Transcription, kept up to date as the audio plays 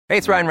Hey,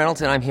 it's Ryan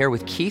Reynolds, and I'm here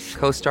with Keith,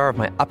 co-star of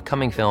my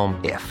upcoming film,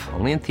 If,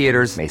 only in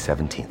theaters May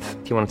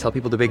 17th. Do you want to tell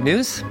people the big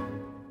news?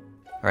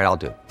 All right, I'll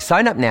do it.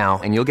 Sign up now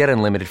and you'll get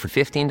unlimited for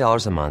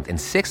 $15 a month and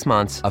 6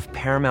 months of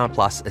Paramount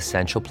Plus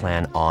Essential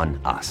Plan on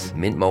us.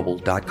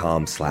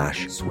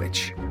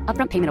 MintMobile.com/switch.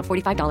 Upfront payment of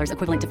 $45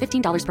 equivalent to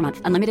 $15 per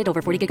month. Unlimited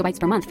over 40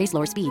 gigabytes per month. Face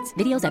lower speeds.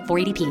 Videos at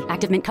 480p.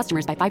 Active Mint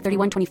customers by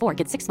 531.24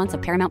 get 6 months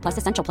of Paramount Plus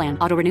Essential Plan.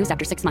 Auto renews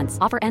after 6 months.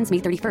 Offer ends May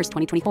 31st,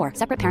 2024.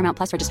 Separate Paramount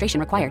Plus registration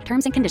required.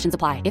 Terms and conditions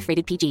apply if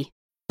rated PG.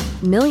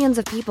 Millions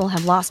of people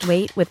have lost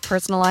weight with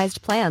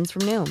personalized plans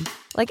from Noom.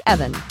 Like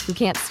Evan, who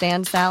can't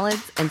stand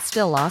salads and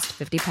still lost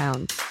 50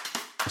 pounds.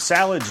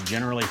 Salads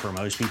generally for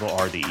most people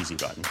are the easy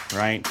button,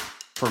 right?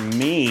 For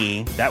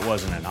me, that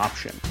wasn't an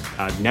option.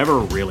 I never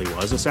really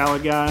was a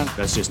salad guy.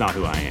 That's just not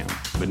who I am.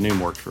 But Noom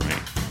worked for me.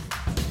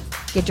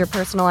 Get your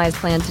personalized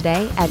plan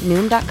today at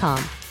Noom.com.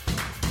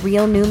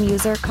 Real Noom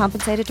user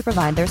compensated to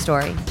provide their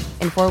story.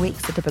 In 4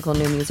 weeks, the typical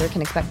Noom user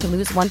can expect to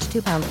lose 1 to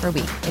 2 pounds per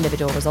week.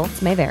 Individual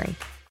results may vary.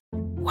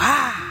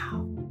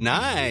 Wow.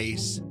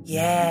 Nice.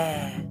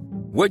 Yeah.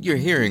 What you're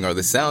hearing are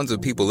the sounds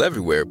of people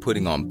everywhere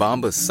putting on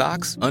Bombas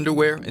socks,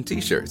 underwear, and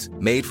T-shirts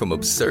made from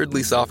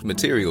absurdly soft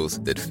materials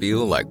that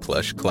feel like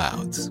plush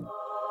clouds.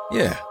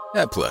 Yeah,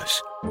 that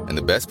plush. And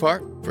the best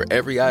part? For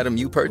every item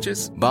you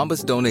purchase,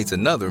 Bombas donates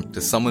another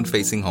to someone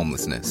facing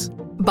homelessness.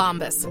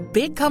 Bombas.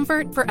 Big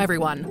comfort for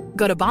everyone.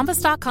 Go to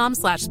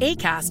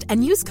bombas.com/ACAST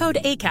and use code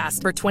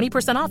ACAST for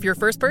 20% off your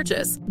first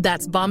purchase.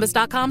 That's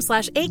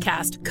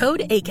bombas.com/ACAST.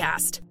 Code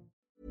ACAST.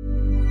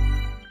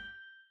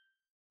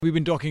 We've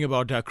been talking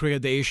about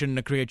cricket. The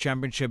Asian Cricket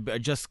Championship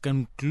just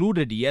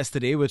concluded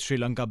yesterday with Sri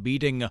Lanka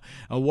beating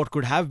what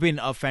could have been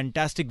a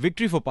fantastic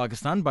victory for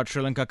Pakistan, but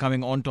Sri Lanka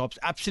coming on top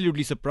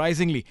absolutely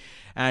surprisingly.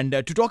 And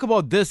to talk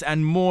about this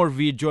and more,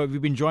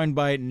 we've been joined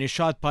by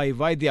Nishad Pai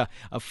Vaidya,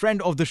 a friend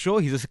of the show.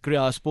 He's a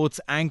sports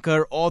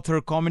anchor,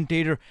 author,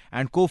 commentator,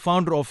 and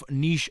co-founder of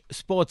Niche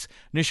Sports.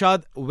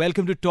 Nishad,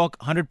 welcome to Talk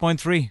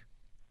 100.3.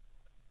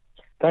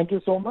 Thank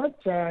you so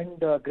much, and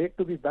great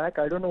to be back.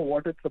 I don't know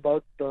what it's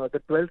about, the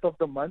 12th of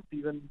the month,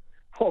 even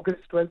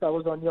August 12th I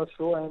was on your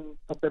show, and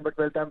September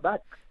 12th I'm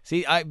back.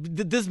 See,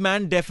 this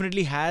man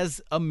definitely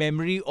has a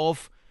memory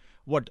of,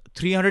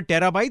 300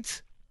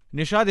 terabytes?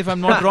 Nishad, if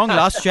I'm not wrong,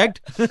 last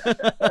checked.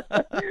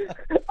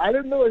 I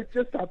don't know, it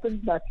just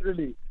happens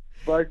naturally.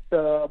 But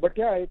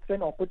yeah, it's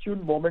an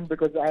opportune moment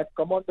because I have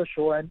come on the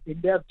show and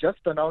India have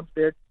just announced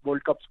their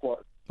World Cup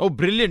squad. Oh,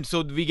 brilliant.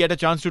 So we get a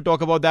chance to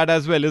talk about that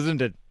as well,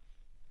 isn't it?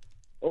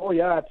 Oh,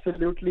 yeah,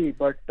 absolutely.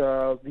 But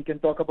we can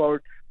talk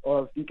about,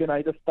 we can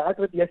either start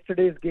with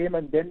yesterday's game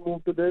and then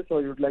move to this,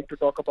 or you'd like to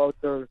talk about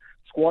the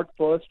squad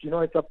first.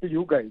 It's up to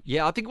you guys.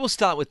 Yeah, I think we'll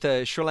start with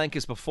Sri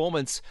Lanka's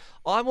performance.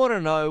 I want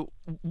to know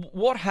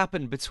what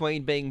happened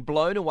between being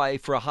blown away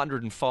for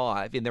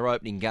 105 in their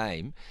opening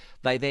game.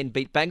 They then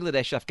beat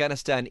Bangladesh,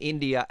 Afghanistan,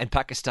 India and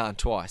Pakistan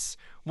twice.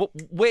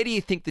 Where do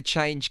you think the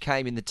change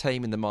came in the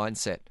team and the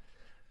mindset?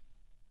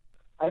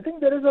 I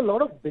think there is a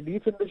lot of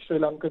belief in the Sri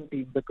Lankan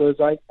team because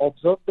I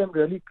observed them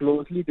really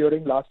closely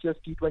during last year's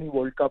T20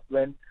 World Cup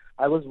when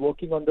I was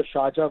working on the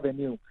Sharjah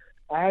venue.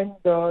 And,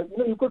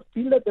 you could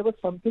feel that there was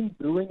something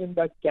brewing in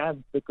that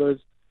camp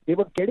because they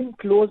were getting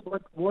close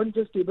but weren't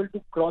just able to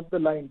cross the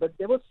line. But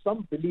there was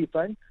some belief.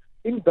 And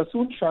in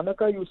Dasun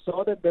Shanaka, you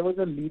saw that there was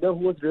a leader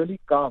who was really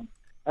calm.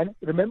 And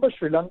remember,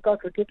 Sri Lanka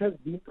cricket has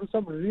been through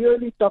some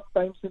really tough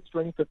times since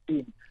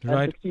 2015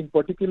 and 16,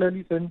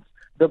 particularly since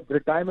the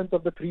retirements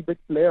of the three big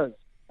players.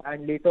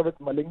 And later with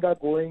Malinga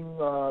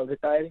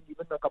retiring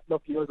even a couple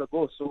of years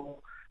ago.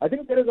 So I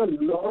think there is a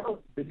lot of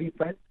belief.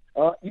 And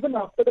even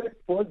after that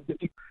first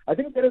defeat,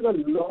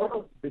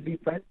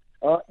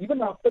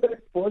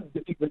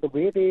 with the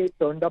way they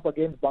turned up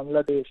against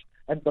Bangladesh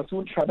and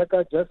Dasun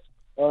Shanaka just,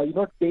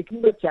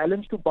 taking the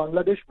challenge to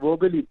Bangladesh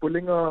verbally,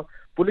 pulling a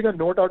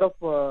note out of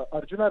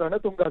Arjuna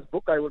Ranatunga's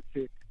book, I would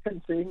say,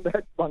 and saying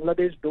that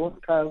Bangladesh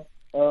don't have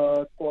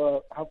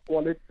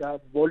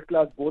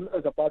world-class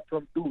bowlers apart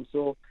from two.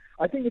 So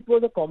I think it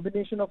was a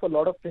combination of a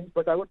lot of things,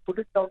 but I would put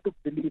it down to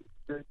belief.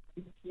 We've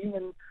been seeing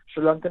in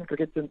Sri Lankan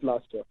cricket since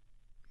last year.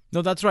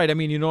 No, that's right. I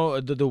mean,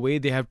 the way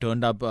they have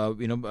turned up,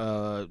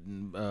 Bhanuka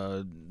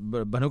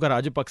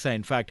Rajapaksa,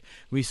 in fact,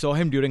 we saw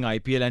him during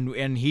IPL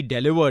and he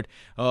delivered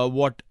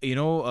what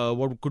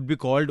could be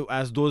called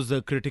as those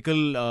critical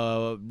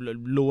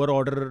lower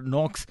order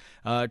knocks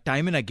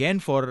time and again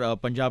for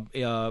Punjab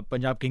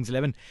Kings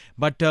 11.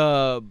 But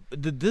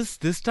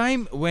this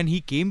time when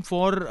he came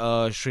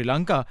for Sri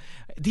Lanka,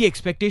 the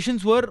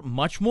expectations were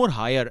much more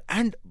higher.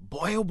 And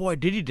boy, oh boy,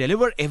 did he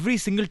deliver every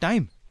single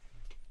time.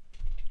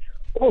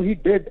 Oh, he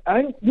did.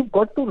 And you've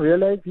got to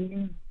realize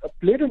he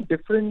played in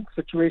different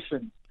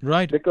situations.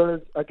 Right.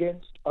 Because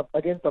against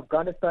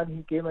Afghanistan,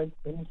 he came and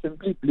he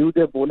simply blew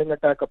their bowling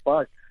attack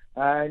apart.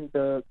 And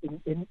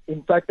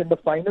in fact, in the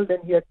final, then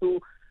he had to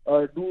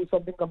do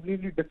something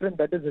completely different,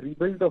 that is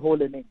rebuild the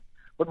whole inning.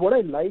 But what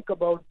I like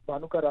about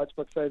Bhanuka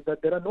Rajapaksa is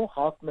that there are no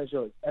half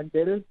measures. And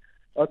there is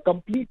a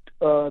complete,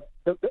 the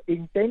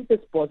intent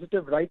is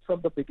positive right from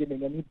the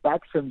beginning. And he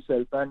backs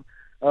himself. And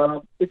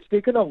It's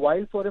taken a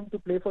while for him to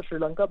play for Sri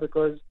Lanka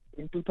because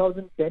in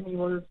 2010 he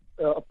was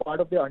a part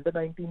of the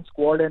under-19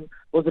 squad and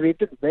was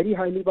rated very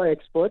highly by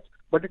experts,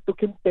 but it took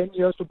him 10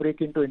 years to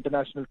break into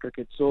international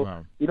cricket. So,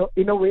 Wow.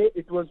 in a way,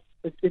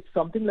 it's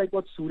something like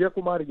what Surya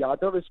Kumar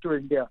Yadav is to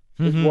India,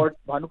 is what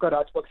Bhanuka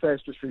Rajpaksa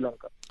is to Sri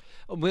Lanka.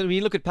 When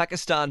you look at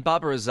Pakistan,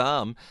 Babar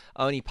Azam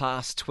only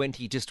passed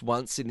 20 just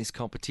once in this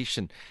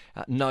competition.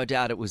 No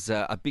doubt it was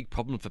a big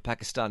problem for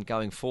Pakistan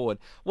going forward.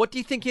 What do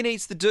you think he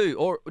needs to do?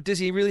 Or does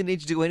he really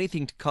need to do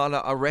anything to kind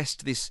of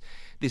arrest this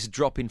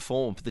drop in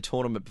form for the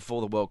tournament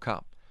before the World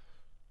Cup?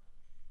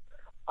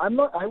 I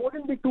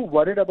wouldn't be too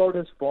worried about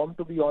his form,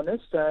 to be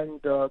honest.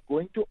 And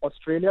going to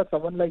Australia,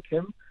 someone like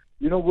him,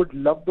 would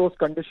love those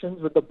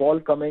conditions with the ball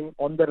coming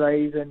on the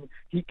rise, and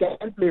he can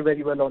play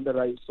very well on the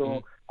rise.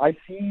 So I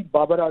see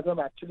Babar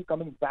Azam actually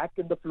coming back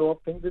in the flow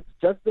of things. It's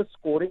just the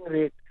scoring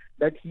rate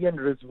that he and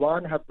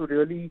Rizwan have to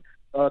really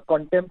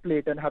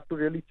contemplate and have to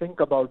really think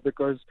about,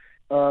 because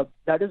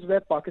that is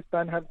where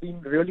Pakistan have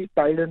been really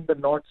tied in the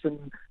knots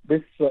in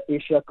this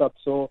Asia Cup.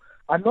 So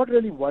I'm not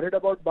really worried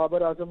about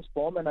Babar Azam's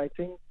form, and I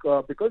think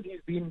because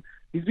he's been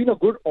a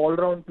good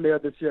all-round player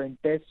this year in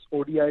Tests,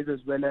 ODIs as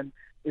well, and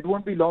it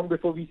won't be long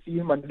before we see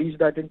him unleash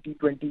that in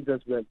T20s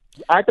as well,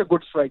 at a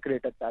good strike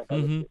rate at that. I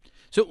would say.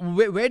 So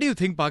where do you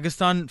think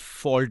Pakistan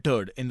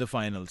faltered in the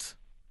finals?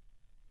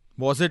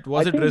 Was it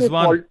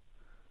Rizwan?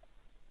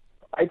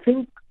 I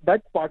think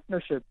that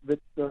partnership with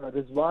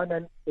Rizwan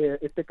and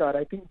Iftikhar,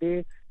 I think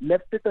they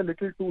left it a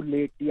little too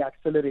late, the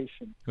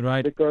acceleration.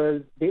 Right.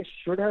 Because they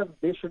should have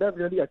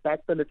really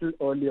attacked a little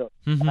earlier.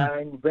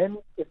 And when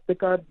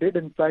Iftikhar did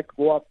in fact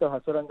go after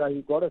Hasaranga,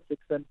 he got a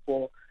 6 and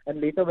 4. And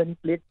later when he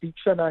played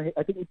Tikshana,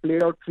 I think he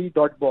played out 3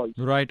 dot balls.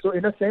 Right. So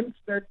in a sense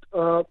that,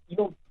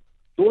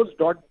 those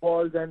dot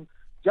balls and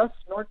just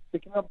not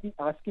picking up the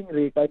asking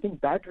rate, I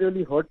think that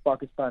really hurt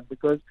Pakistan,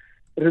 because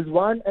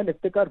Rizwan and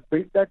Iftikhar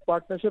built that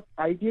partnership.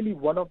 Ideally,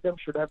 one of them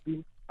should have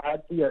been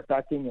at the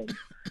attacking end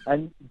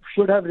and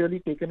should have really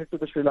taken it to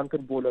the Sri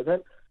Lankan bowlers.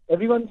 And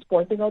everyone's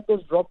pointing out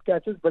those drop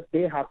catches, but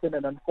they happen.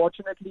 And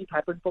unfortunately, it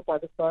happened for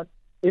Pakistan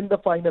in the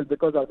final,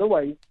 because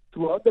otherwise,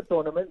 throughout the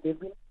tournament,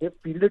 they've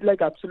fielded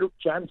like absolute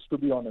champs, to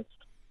be honest.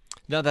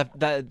 No,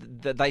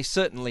 they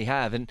certainly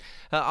have. And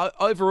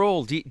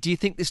overall, do you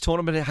think this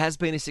tournament has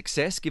been a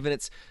success, given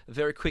its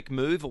very quick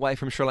move away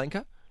from Sri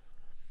Lanka?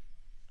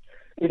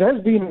 It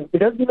has been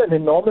an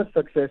enormous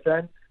success,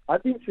 and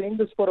I've been saying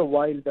this for a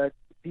while, that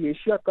the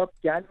Asia Cup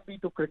can be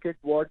to cricket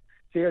what,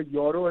 say, a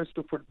Euro is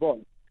to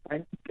football.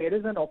 And there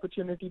is an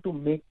opportunity to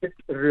make it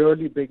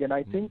really big. And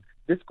I think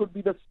this could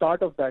be the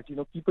start of that.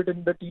 Keep it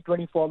in the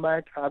T20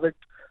 format, have it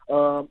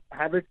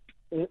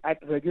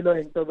at regular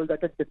intervals,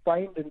 at a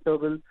defined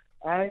interval.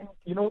 And,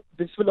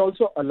 this will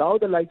also allow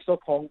the likes of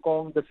Hong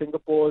Kong, the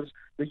Singapores,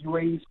 the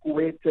UAEs,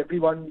 Kuwaits,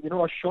 everyone,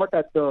 a shot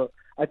at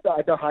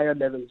a higher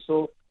level.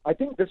 So I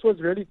think this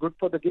was really good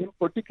for the game,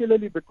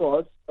 particularly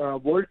because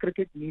world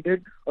cricket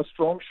needed a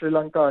strong Sri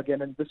Lanka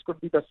again, and this could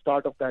be the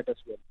start of that as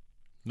well.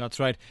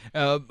 That's right.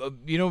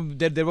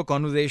 There were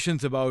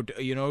conversations about,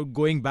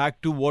 going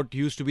back to what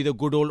used to be the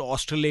good old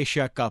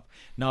Australasia Cup.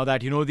 Now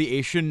that, the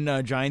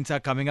Asian giants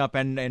are coming up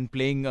and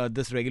playing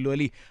this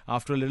regularly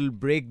after a little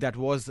break that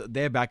was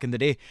there back in the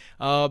day.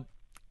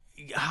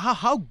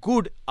 How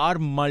good are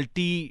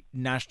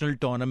multinational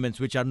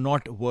tournaments which are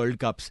not World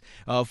Cups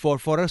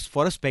for a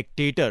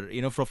spectator,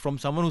 from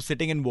someone who's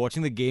sitting and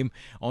watching the game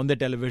on the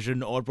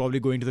television, or probably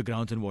going to the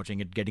grounds and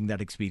watching it, getting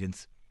that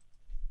experience?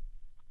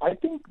 I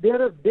think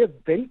they're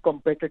very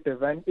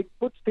competitive, and it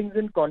puts things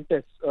in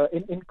context.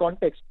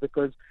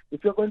 Because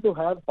if you're going to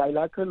have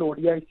bilateral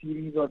ODI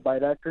series or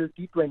bilateral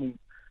T20,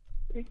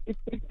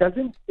 it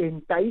doesn't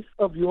entice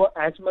a viewer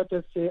as much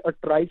as, say, a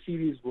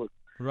tri-series would.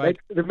 Right.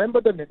 Like,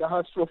 remember the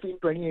Nidahas Trophy in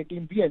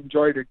 2018? We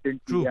enjoyed it,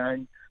 didn't we?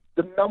 And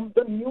the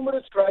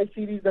numerous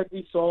tri-series that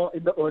we saw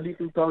in the early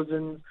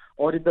 2000s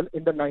or in the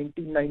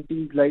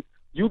 1990s, like,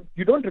 you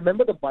don't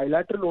remember the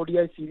bilateral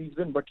ODI series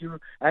win, but you,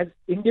 as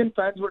Indian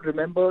fans, would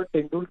remember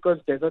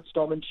Tendulkar's Desert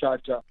Storm in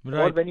Sharjah,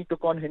 or when he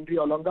took on Henry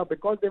Olonga,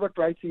 because they were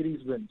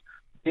tri-series wins.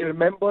 They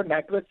remember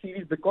NatWest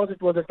series because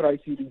it was a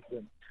tri-series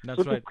win.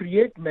 That's right. To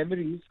create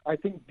memories, I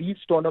think these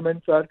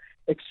tournaments are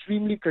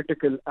extremely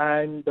critical,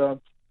 and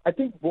I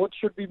think both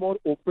should be more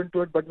open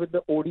to it. But with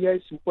the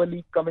ODI Super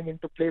League coming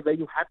into play, where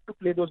you have to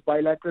play those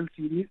bilateral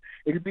series,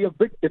 it'll be a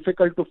bit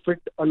difficult to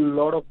fit a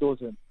lot of those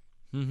in.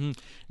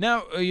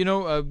 Now,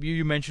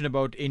 you mentioned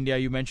about India,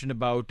 you mentioned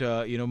about,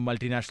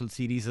 multinational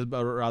series,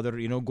 or rather,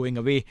 going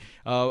away,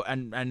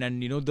 and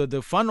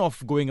the fun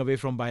of going away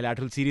from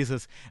bilateral series.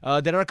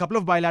 There are a couple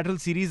of bilateral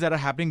series that are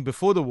happening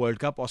before the World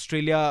Cup.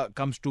 Australia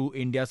comes to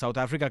India, South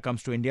Africa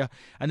comes to India,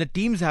 and the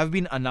teams have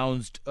been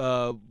announced.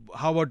 How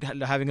about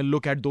having a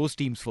look at those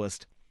teams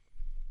first?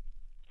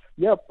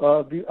 Yeah,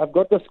 I've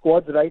got the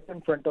squads right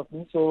in front of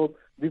me. So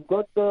we've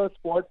got the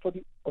squad for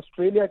the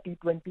Australia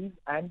T20s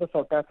and the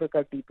South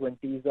Africa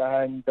T20s,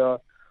 and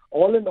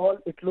all in all,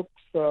 it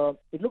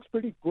looks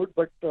pretty good.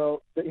 But the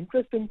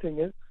interesting thing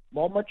is,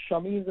 Mohammad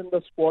Shami is in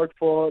the squad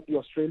for the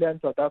Australia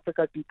and South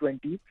Africa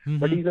T20s,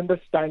 but he's in the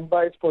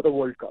standbys for the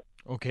World Cup.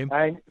 Okay.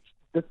 And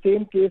the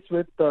same case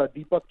with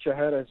Deepak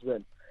Chahar as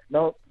well.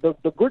 Now,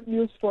 the good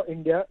news for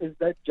India is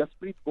that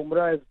Jasprit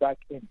Bumrah is back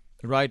in.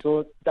 Right.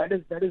 So that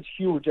is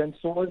huge, and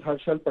so is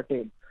Harshal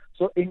Patel.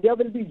 So India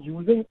will be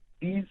using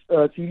these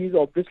series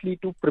obviously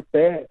to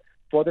prepare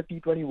for the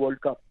T20 World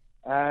Cup.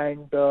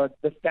 And the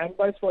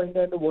standbys for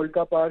India in the World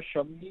Cup are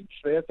Shami,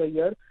 Shreyas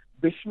Iyer,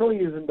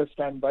 Bishnoi is in the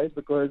standbys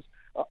because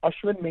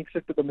Ashwin makes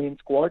it to the main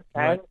squad,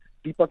 Right. and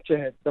Deepak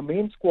Chahar. The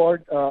main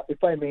squad,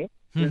 if I may,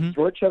 is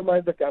Rohit Sharma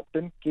is the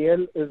captain,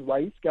 KL is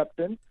vice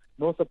captain.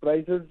 No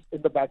surprises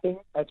in the batting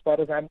as far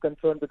as I'm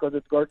concerned because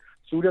it's got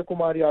Surya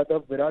Kumar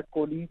Yadav, Virat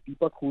Kohli,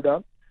 Deepak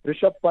Hooda.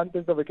 Rishabh Pant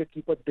is the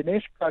wicketkeeper.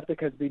 Dinesh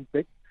Karthik has been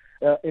picked.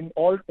 In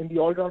the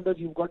all-rounders,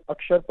 you've got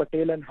Akshar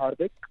Patel and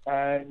Hardik.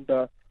 And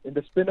in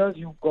the spinners,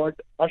 you've got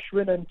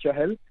Ashwin and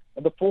Chahal.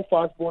 And the 4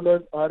 fast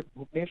bowlers are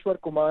Bhuvneshwar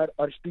Kumar,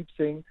 Arshdeep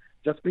Singh,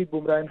 Jasprit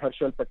Bumrah and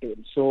Harshal Patel.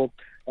 So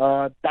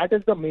that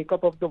is the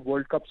makeup of the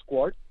World Cup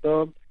squad.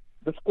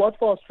 The squad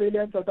for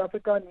Australia and South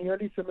Africa are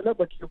nearly similar,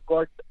 but you've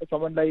got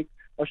someone like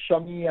a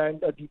Shami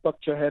and a Deepak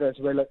Chahar as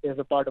well as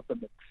a part of the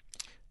mix.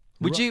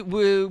 Would you,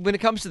 when it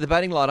comes to the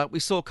batting lineup, we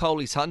saw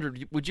Kohli's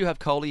 100. Would you have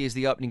Kohli as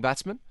the opening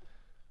batsman?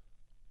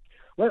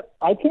 Well,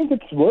 I think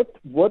it's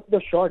worth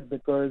the shot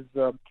because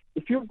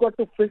if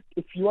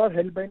you are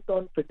hell-bent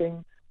on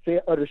fitting, say,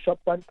 a Rishabh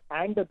Pant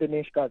and a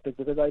Dinesh Karthik,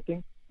 because I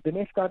think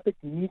Dinesh Karthik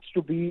needs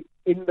to be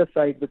in the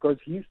side because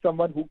he's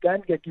someone who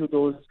can get you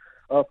those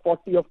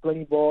 40 of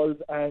 20 balls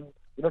and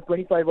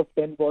 25 of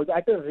 10 balls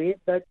at a rate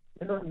that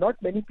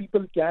not many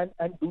people can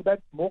and do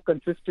that more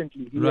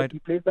consistently. He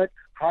plays that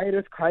high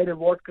risk, high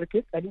reward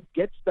cricket, and he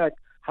gets that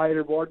high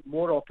reward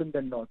more often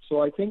than not.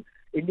 So I think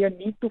India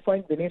need to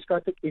find Dinesh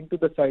Karthik into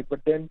the side,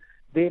 but then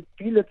they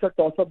feel it's a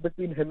toss-up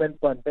between him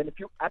and Pant. And if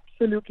you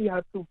absolutely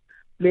have to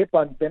play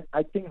Pant, then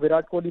I think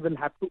Virat Kohli will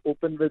have to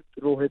open with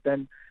Rohit,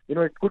 and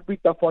it could be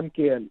tough on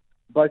KL.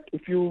 But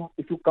if you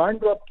can't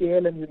drop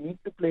KL and you need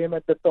to play him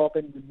at the top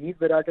and you need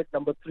Virat at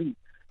number 3,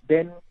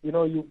 then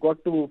you've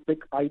got to pick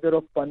either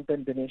of Pant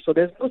and Dinesh. So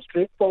there's no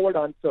straightforward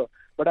answer,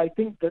 but I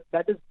think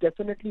that is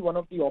definitely one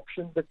of the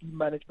options the team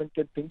management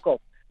can think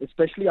of,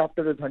 especially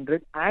after his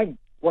 100 and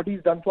what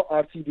he's done for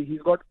RCB.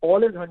 He's got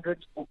all his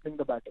 100s opening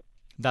the batting.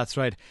 That's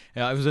right.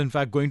 I was in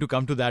fact going to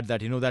come to that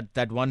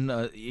that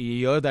one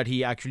year that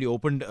he actually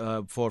opened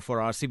for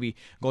RCB,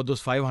 got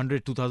those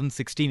 500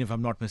 2016 if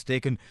I'm not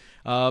mistaken.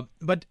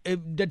 But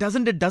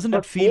doesn't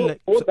it feel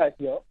like that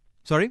year?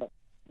 Sorry.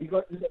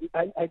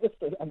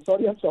 I'm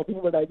sorry I'm stopping,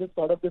 but I just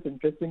thought of this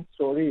interesting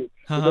story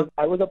because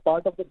I was a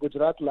part of the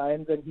Gujarat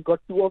Lions and he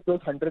got 2 of those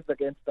 100s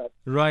against us.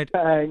 Right.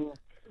 And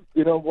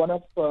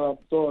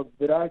so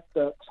Virat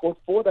scored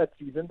 4 that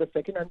season. The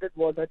second 100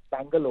 was at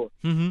Bangalore,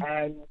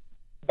 and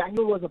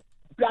Bangalore was a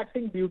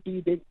batting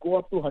beauty. They go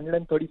up to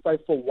 135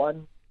 for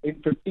 1 in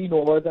 15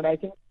 overs, and I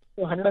think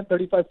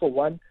 135 for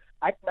 1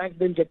 at max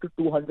they'll get to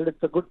 200.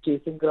 It's a good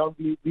chasing ground.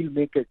 We'll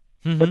make it.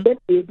 But then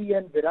AB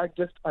and Virat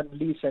just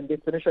unleash, and they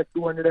finish at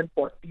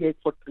 248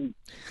 for 3.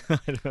 I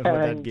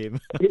remember that game.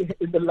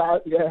 In the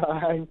last,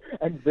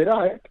 and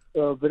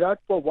Virat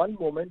for one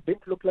moment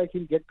didn't look like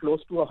he'll get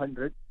close to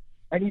 100,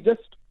 and he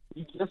just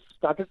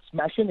started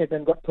smashing it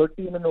and got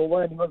 30 in an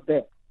over, and he was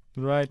there.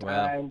 Right.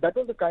 Wow. And that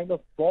was the kind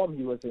of form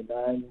he was in.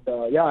 And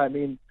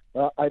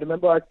I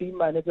remember our team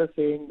manager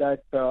saying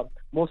that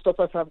most of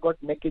us have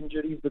got neck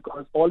injuries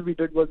because all we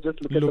did was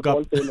just look at the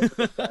ball tail of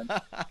the stand.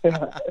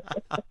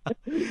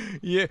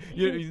 Yeah,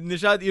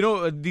 Nishad,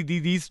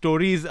 these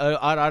stories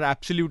are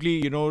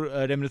absolutely,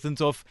 reminiscence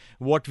of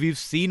what we've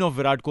seen of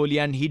Virat Kohli,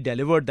 and he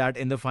delivered that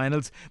in the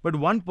finals. But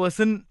one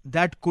person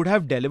that could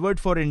have delivered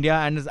for India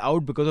and is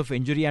out because of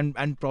injury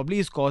and probably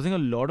is causing a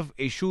lot of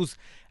issues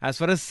as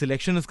far as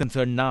selection is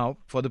concerned now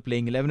for the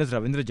playing 11 is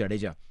Ravindra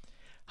Jadeja.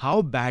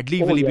 How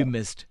badly will he be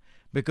missed?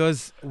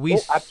 Because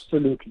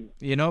absolutely.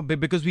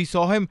 Because we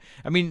saw him.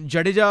 I mean,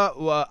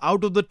 Jadeja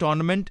out of the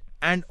tournament,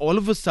 and all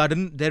of a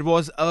sudden there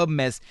was a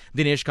mess.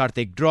 Dinesh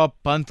Karthik drop,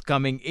 Pant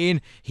coming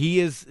in.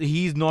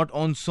 He's not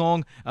on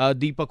song.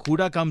 Deepak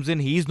Hooda comes in.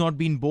 He's not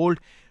been bowled.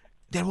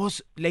 There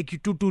was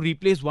to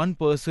replace one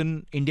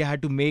person, India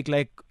had to make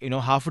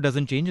half a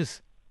dozen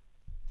changes.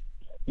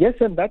 Yes,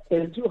 and that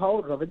tells you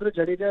how Ravindra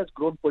Jadeja has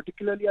grown,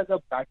 particularly as a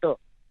batter,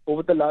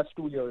 over the last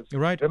 2 years.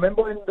 Right.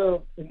 Remember in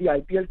the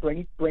IPL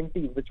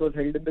 2020, which was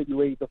held in the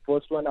UAE, the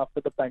first one after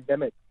the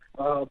pandemic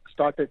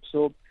started.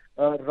 So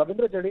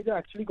Ravindra Jadeja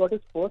actually got his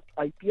first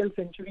IPL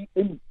century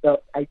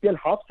IPL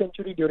half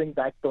century during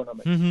that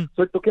tournament.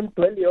 So it took him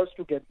 12 years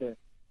to get there.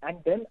 And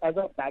then as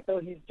a batter,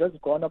 he's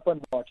just gone up a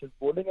notch. His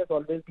bowling has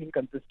always been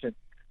consistent,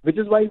 which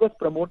is why he was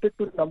promoted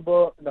to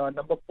number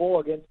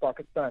 4 against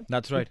Pakistan.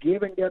 That's right. He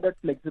gave India that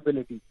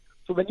flexibility.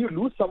 So when you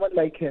lose someone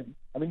like him,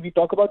 I mean, we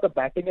talk about the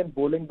batting and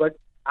bowling, but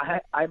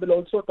I will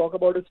also talk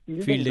about his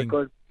fielding.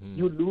 Because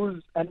you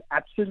lose an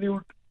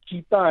absolute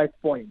cheetah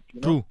at point.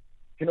 True.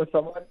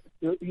 Someone,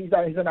 he's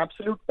an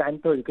absolute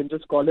panther. You can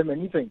just call him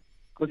anything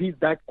because he's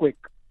that quick.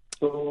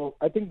 So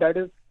I think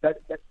that's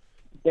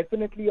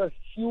definitely a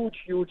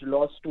huge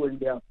loss to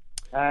India.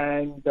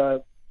 And,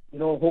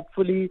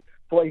 hopefully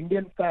for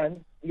Indian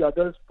fans, the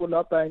others pull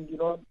up and,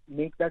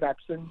 make that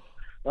absence,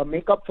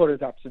 make up for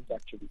his absence,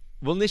 actually.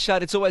 Well,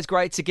 Nishad, it's always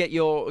great to get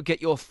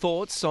your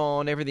thoughts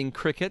on everything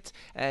cricket,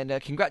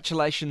 and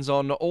congratulations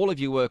on all of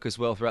your work as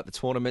well throughout the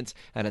tournament,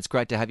 and it's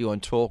great to have you on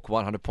Talk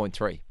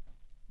 100.3.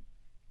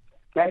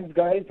 Thanks,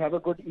 guys. Have a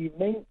good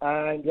evening,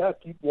 and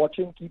keep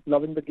watching, keep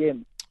loving the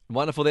game.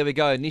 Wonderful. There we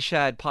go.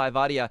 Nishad Pai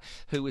Vaidya,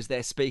 who was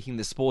there speaking,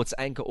 the sports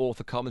anchor,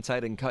 author,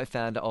 commentator, and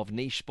co-founder of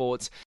Niche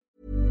Sports.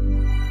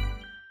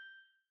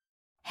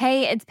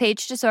 Hey, it's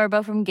Paige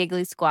DeSorbo from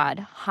Giggly Squad.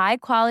 High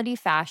quality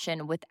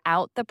fashion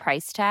without the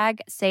price tag.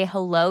 Say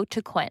hello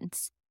to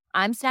Quince.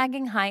 I'm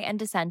snagging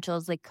high-end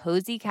essentials like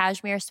cozy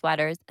cashmere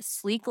sweaters,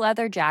 sleek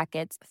leather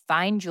jackets,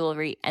 fine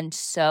jewelry, and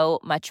so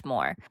much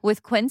more.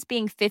 With Quince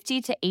being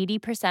 50 to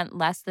 80%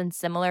 less than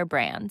similar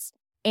brands.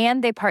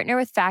 And they partner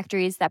with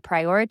factories that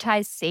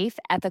prioritize safe,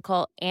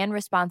 ethical, and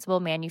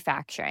responsible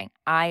manufacturing.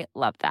 I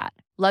love that.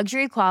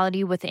 Luxury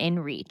quality within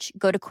reach.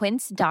 Go to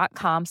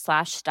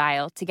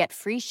quince.com/style to get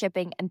free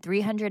shipping and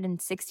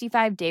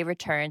 365-day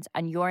returns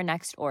on your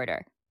next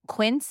order.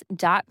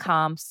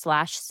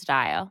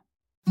 Quince.com/style.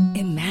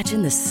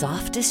 Imagine the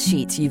softest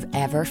sheets you've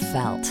ever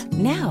felt.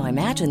 Now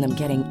imagine them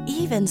getting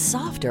even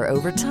softer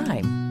over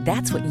time.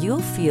 That's what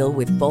you'll feel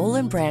with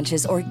Boll &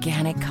 Branch's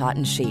organic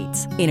cotton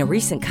sheets. In a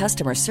recent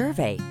customer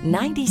survey,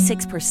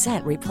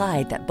 96%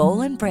 replied that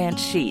Boll & Branch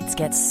sheets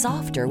get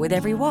softer with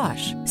every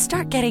wash.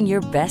 Start getting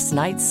your best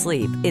night's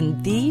sleep in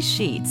these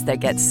sheets that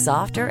get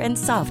softer and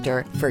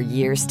softer for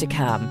years to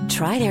come.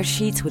 Try their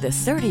sheets with a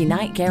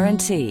 30-night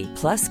guarantee.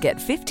 Plus, get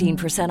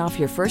 15% off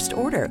your first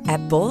order at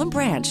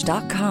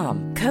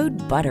bollandbranch.com. Code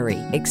BUTTERY.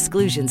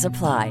 Exclusions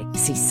apply.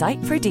 See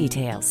site for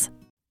details.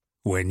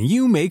 When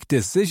you make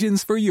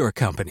decisions for your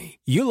company,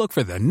 you look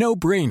for the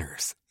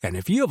no-brainers. And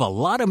if you have a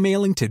lot of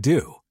mailing to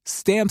do,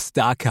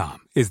 Stamps.com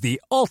is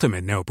the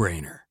ultimate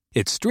no-brainer.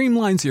 It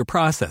streamlines your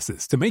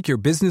processes to make your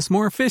business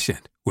more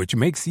efficient, which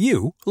makes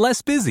you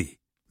less busy.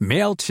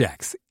 Mail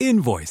checks,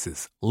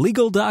 invoices,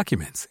 legal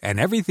documents, and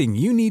everything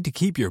you need to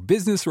keep your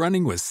business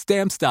running with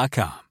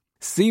Stamps.com.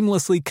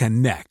 Seamlessly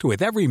connect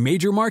with every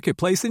major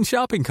marketplace and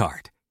shopping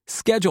cart.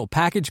 Schedule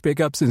package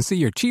pickups and see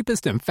your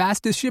cheapest and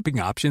fastest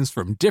shipping options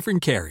from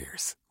different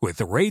carriers.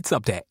 With rates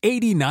up to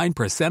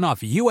 89%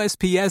 off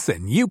USPS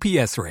and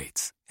UPS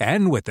rates.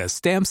 And with the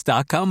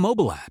Stamps.com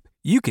mobile app,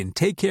 you can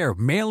take care of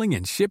mailing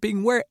and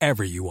shipping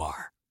wherever you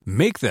are.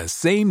 Make the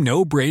same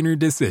no-brainer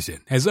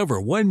decision as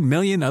over 1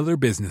 million other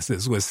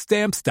businesses with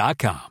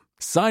Stamps.com.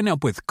 Sign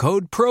up with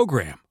code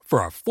PROGRAM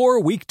for a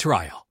 4-week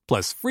trial,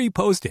 plus free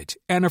postage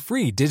and a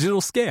free digital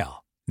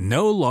scale.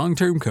 No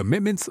long-term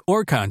commitments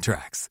or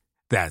contracts.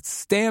 That's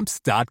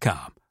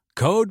Stamps.com.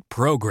 Code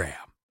PROGRAM.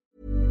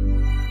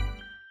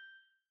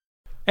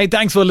 Hey,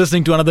 thanks for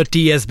listening to another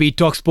TSB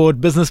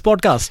TalkSport Business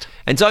Podcast.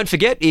 And don't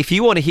forget, if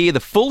you want to hear the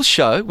full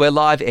show, we're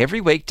live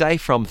every weekday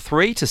from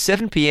 3 to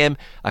 7 p.m.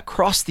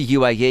 across the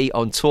UAE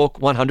on Talk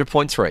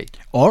 100.3.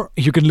 Or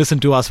you can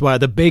listen to us via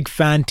the Big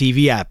Fan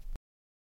TV app.